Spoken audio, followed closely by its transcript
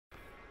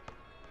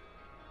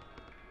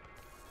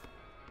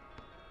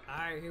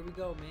Alright, here we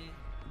go, man.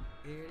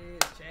 Here it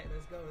is, chat.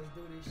 Let's go. Let's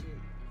do this shit.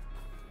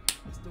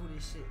 Let's do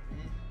this shit,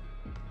 man.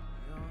 You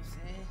know what I'm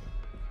saying?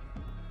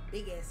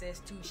 Big ass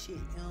S2 shit,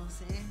 you know what I'm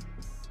saying?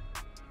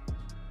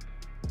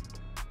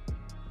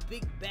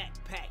 Big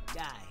backpack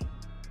guy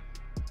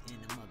in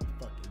the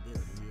motherfucking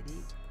building, you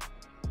dig?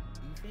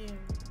 You feel me?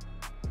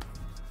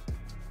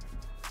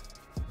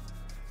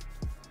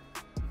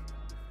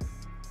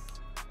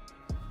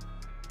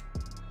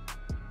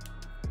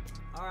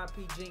 R.I.P.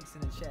 Jinx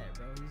in the chat,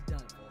 bro. He's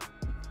done for.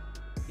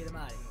 Get him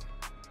out of here.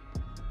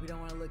 We don't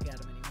want to look at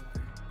him anymore.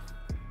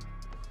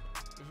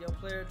 Is your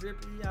player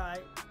drippy?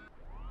 Alright.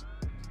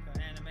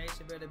 Your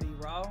animation better be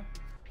raw.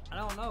 I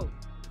don't know.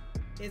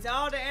 Is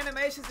all the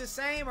animations the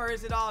same or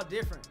is it all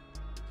different?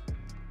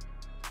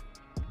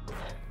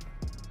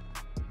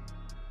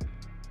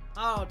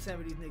 Oh, tell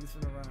me these niggas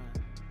finna run.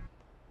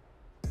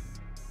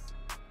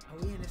 Oh,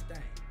 we in this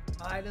thing.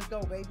 Alright, let's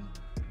go, baby.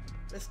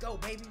 Let's go,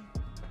 baby.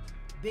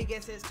 Big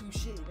SS2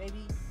 shit,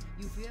 baby.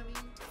 You feel me?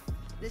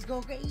 Let's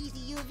go crazy,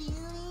 you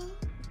feel me?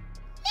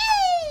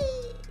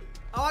 Yay!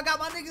 Oh, I got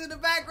my niggas in the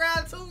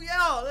background too,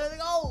 yo. Let's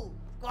go.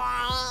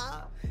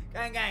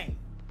 Gang, gang.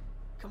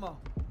 Come on.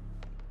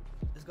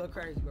 Let's go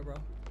crazy, bro.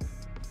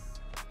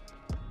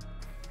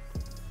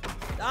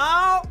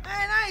 Oh,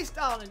 man, I ain't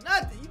stalling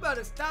nothing. You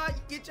better stall.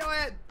 You get your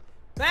ass.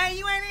 Bang,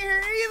 you ain't in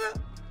here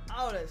either.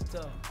 Oh, that's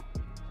tough.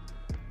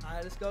 All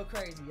right, let's go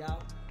crazy,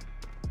 y'all.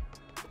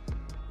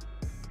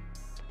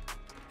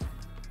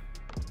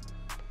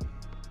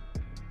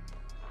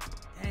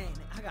 Dang,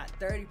 I got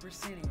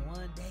 30% in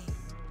one day,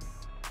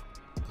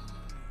 bro.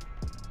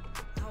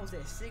 Damn. I was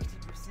at 60%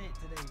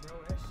 today, bro.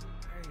 That shit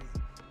crazy.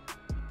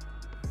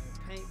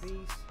 Paint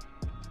beast.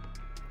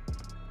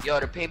 Yo,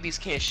 the paint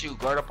beast can't shoot.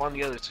 Guard up on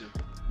the other two.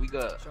 We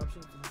got.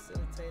 Sharpshooter,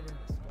 facilitator, and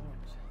the storm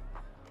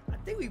machine. I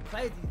think we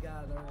played these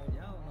guys already.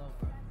 I don't know,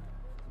 bro.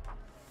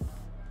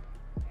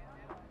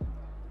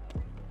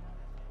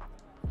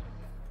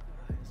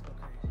 Alright, let's go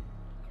crazy.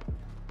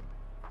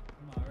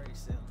 I'm already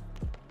selling.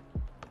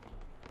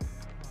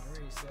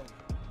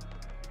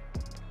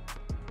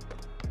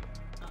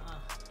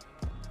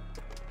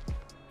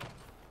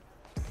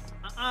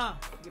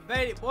 You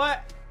baited, boy.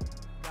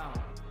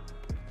 Gone.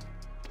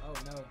 Oh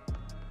no.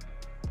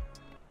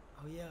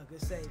 Oh yeah,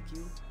 good save,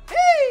 Q.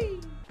 Hey!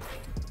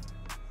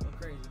 Go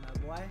crazy, my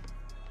boy.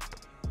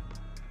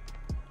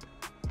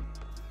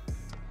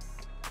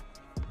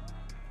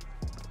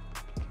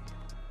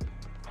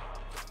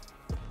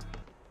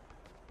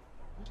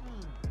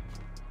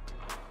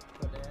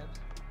 Go dabs.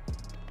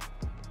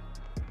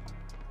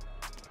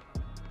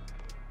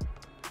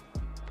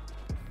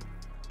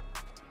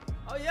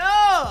 Oh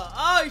yeah!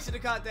 Oh, you should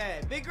have caught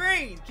that. Big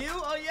green, Q.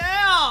 Oh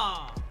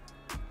yeah!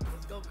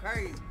 Let's go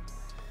crazy.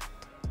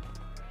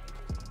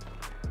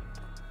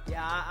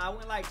 Yeah, I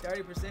went like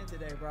 30%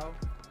 today, bro.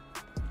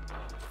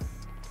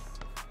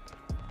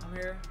 I'm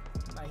here.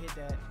 I might hit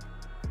that.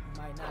 I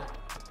might not.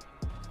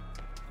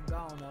 I'm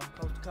gone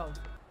though, coast to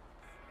coast.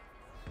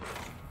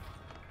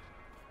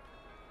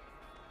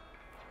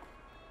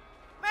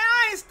 Man,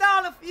 I ain't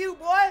stalling for you,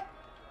 boy.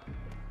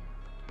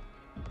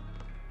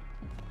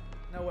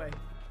 No way.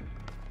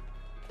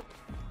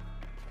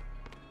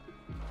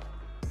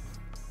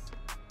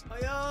 Oh,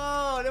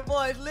 yo, the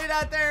boys lit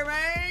out there, man.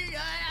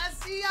 I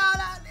see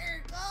y'all out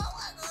there. Go,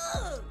 what's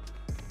up?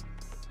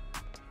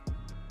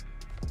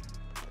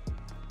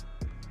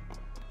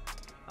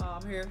 Oh,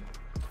 I'm here.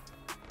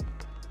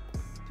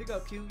 Pick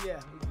up Q.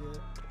 Yeah, we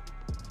good.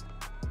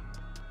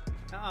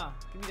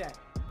 Give me that.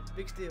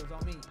 Big steals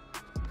on me.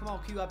 Come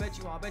on, Q. I bet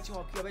you won't. I bet you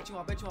won't, Q. I bet you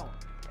won't. I bet you won't.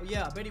 Oh,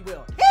 yeah, I bet he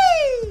will.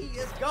 Hey,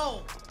 let's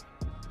go.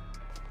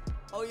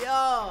 Oh,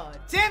 yeah.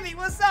 Timmy,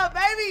 what's up,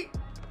 baby?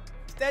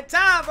 It's that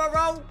time,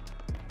 bro.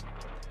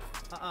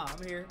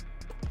 I'm here.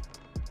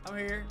 I'm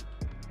here.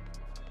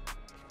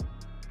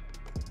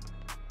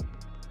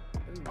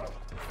 Ooh.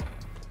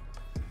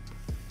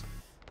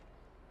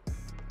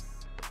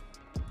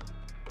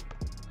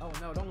 Oh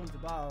no, don't lose the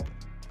ball.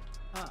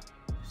 Shit,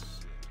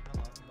 I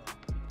lost the ball.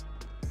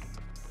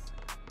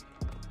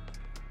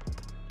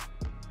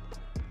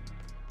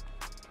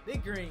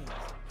 Big greens.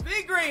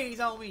 Big greens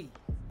on me.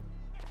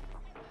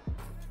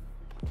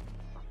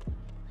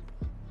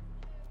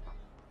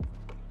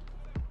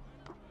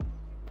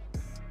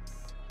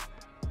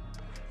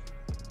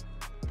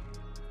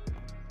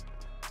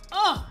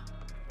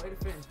 Way to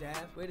finish,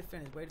 Dad. Way to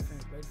finish. Way to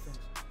finish. Way to finish.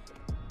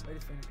 Way to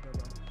finish, bro.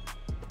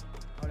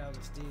 Oh, that was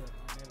a steal on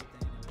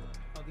everything.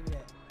 Oh, give me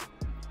that.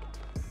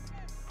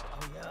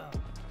 Oh, yeah.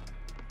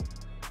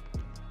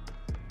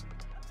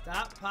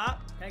 Stop.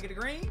 Pop. Can I get a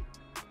green?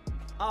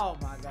 Oh,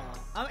 my God.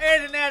 I'm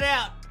editing that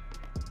out.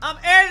 I'm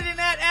editing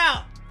that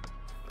out.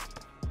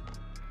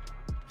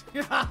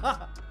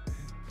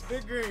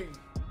 Big green.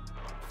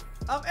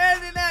 I'm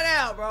editing that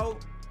out, bro.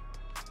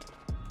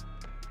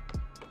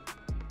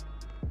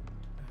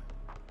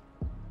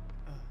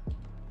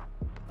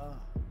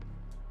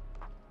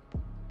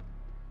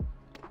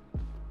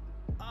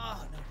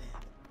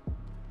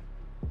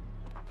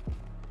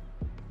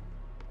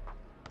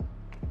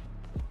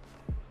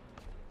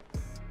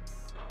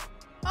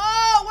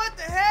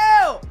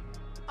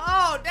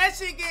 that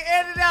shit get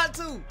edited out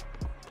too.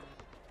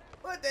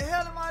 What the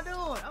hell am I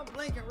doing? I'm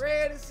blinking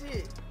red as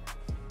shit.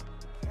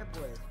 That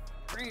boy is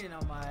greening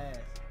on my ass.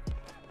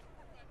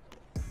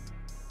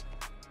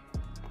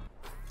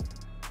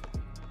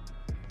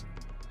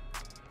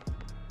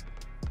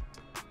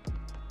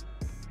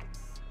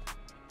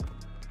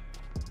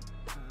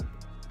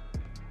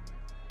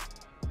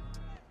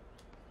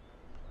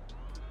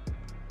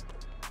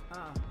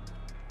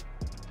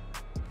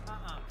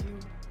 Q.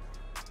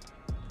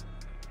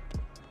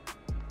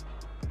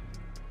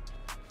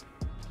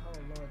 Oh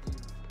Lord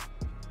Jesus.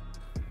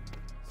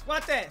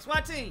 Swat that,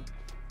 SWAT team.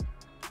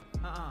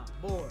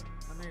 Bored.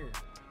 I'm here.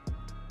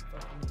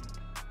 Fuck me.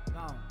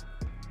 Gone.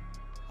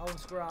 Holding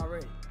square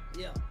already.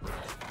 Yeah.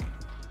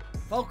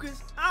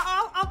 Focus.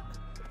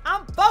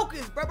 I'm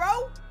focused,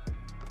 bro.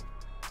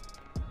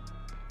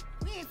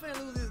 We ain't finna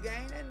lose this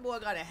game. That boy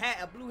got a hat,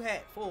 a blue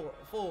hat,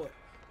 forward.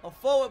 A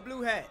forward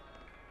blue hat.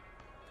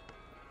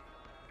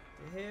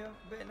 The hell?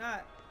 Bet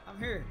not. I'm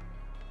here.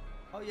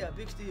 Oh yeah,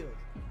 big steals.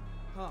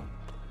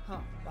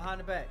 Behind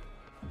the back.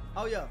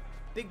 Oh yeah,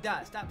 big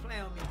dot. Stop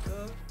playing with me,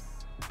 cuz.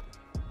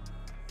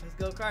 Let's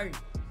go crazy.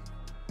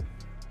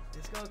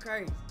 Let's go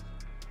crazy.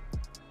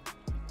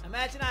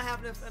 Imagine not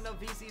having enough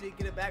VC to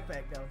get a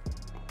backpack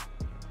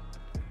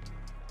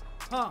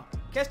though.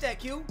 Catch that,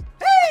 Q.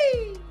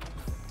 Hey!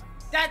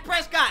 Dak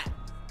Prescott.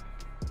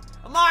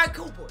 Amari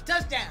Cooper.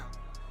 Touchdown.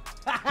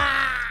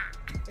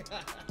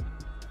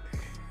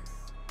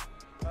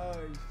 Oh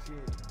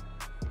shit.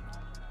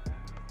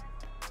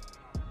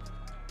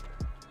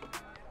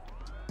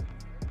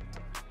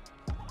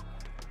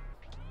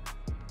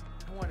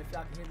 I wonder if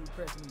y'all can hear me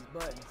pressing these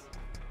buttons.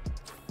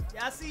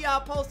 Yeah, I see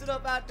y'all posted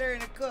up out there in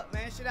the cup,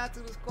 man. Shout out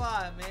to the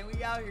squad, man.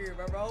 We out here,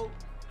 bro.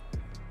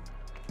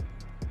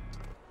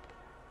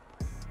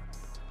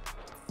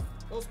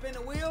 Go spin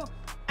the wheel.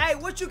 Hey,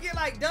 what you get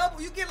like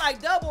double? You get like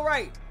double,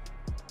 right?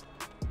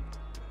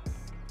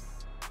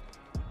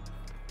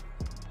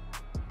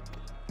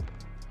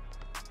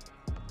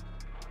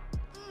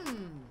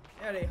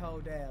 There they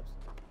hold dabs.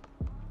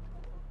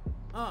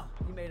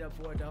 You made up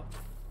for it though.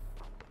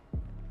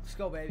 Let's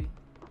go, baby.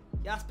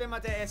 Y'all spam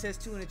out that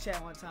SS2 in the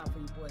chat one time for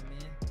you boy,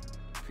 man.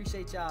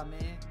 Appreciate y'all,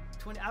 man.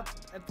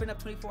 I've been up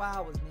 24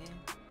 hours, man.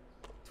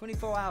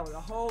 24 hours, a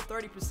whole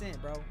 30%,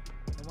 bro.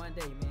 In one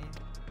day, man.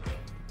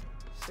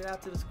 Shout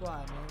out to the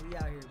squad, man. We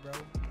out here, bro.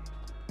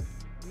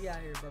 We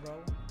out here,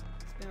 bro.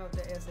 Spam out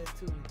that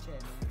SS2 in the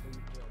chat, man, for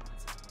you boy one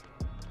time.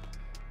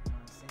 You know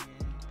what I'm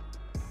saying?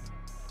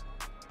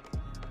 You know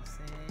what I'm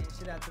saying?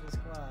 Shout out to the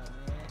squad,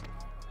 man.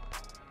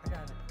 I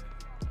got it.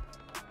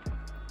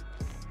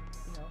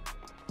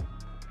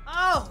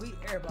 Oh, we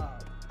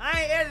airballed.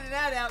 I ain't editing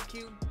that out,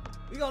 Q.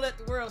 We gonna let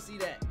the world see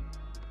that.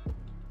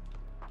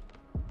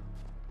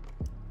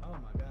 Oh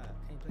my God,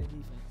 can't play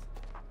defense.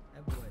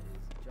 That boy is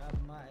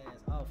driving my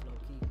ass off low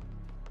key.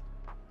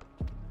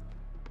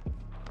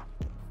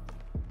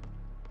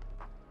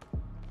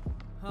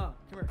 Come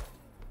here.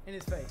 In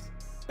his face.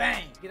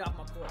 Bang! Get off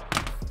my court.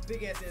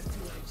 Big SS2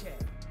 in the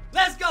chat.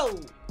 Let's go!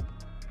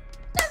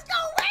 Let's go,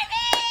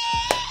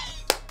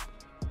 baby!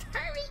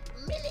 Hurry,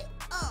 Millie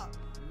up.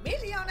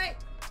 Millie on that.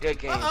 Good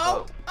game. We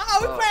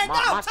playing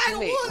golf. Tiger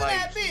Woods in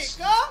that bitch,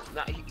 huh?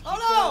 Nah,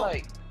 Hold on.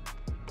 Like,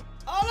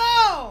 hold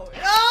on.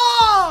 Yo!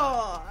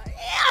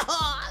 Yeah,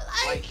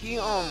 I like he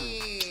what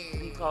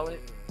do you call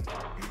it?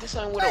 He did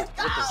something with his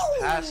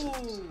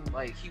passes.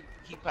 Like he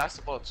passed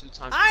the ball 2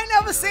 times. I ain't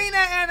never seen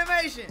that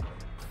animation.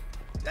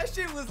 That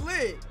shit was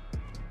lit.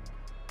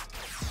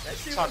 That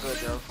shit was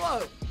lit as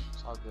fuck.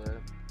 It's all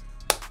good.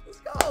 Let's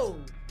go.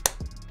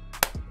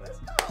 Let's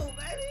go,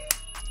 baby.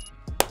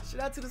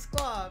 Shout out to the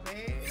squad,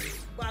 man. We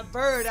got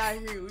Bird out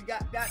here. We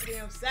got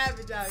goddamn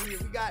Savage out here.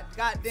 We got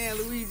goddamn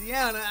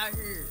Louisiana out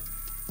here.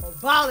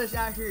 Abolish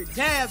out here.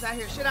 Dabs out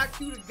here. Shout out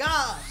Q to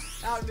God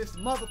out in this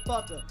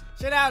motherfucker.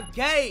 Shout out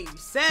Gabe,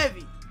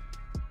 Savvy.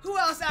 Who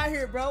else out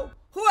here, bro?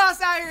 Who else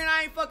out here and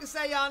I ain't fucking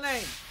say y'all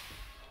name?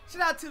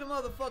 Shout out to the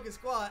motherfucking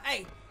squad.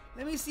 Hey,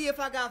 let me see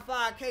if I got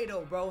 5K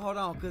though, bro. Hold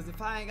on, because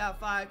if I ain't got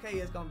 5K,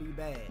 it's gonna be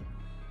bad.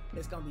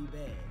 It's gonna be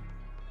bad.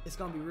 It's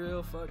gonna be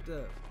real fucked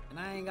up. And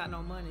I ain't got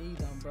no money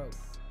either, I'm broke.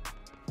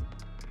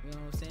 You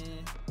know what I'm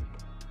saying?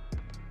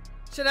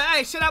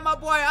 Shout out my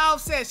boy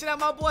Offset. Shout out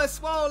my boy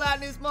Swole out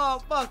in this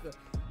motherfucker.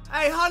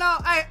 Hey, hold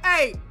on.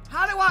 Hey,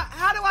 how do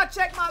I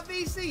check my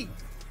VC?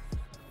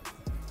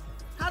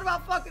 How do I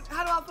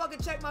fucking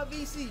check my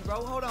VC,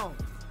 bro? Hold on.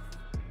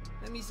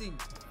 Let me see.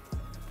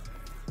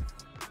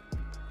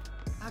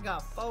 I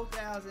got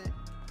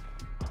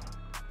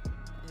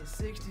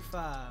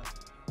 4,065.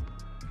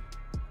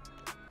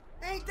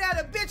 Ain't that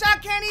a bitch? I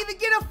can't even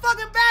get a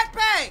fucking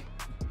backpack.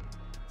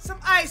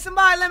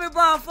 Somebody let me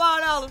borrow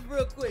 $5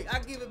 real quick.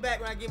 I'll give it back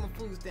when I get my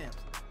food stamps.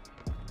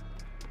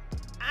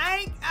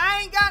 I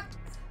ain't got.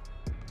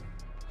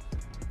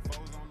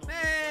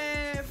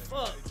 Man,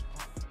 fuck.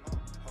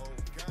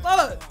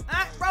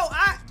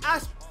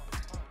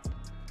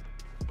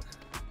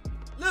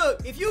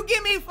 Look, if you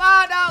give me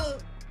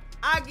 $5,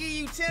 I'll give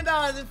you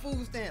 $10 in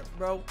food stamps,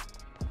 bro.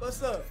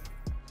 What's up?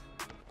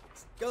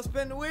 Go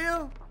spin the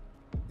wheel.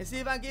 and see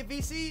if I can get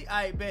VC. All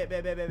right, bet.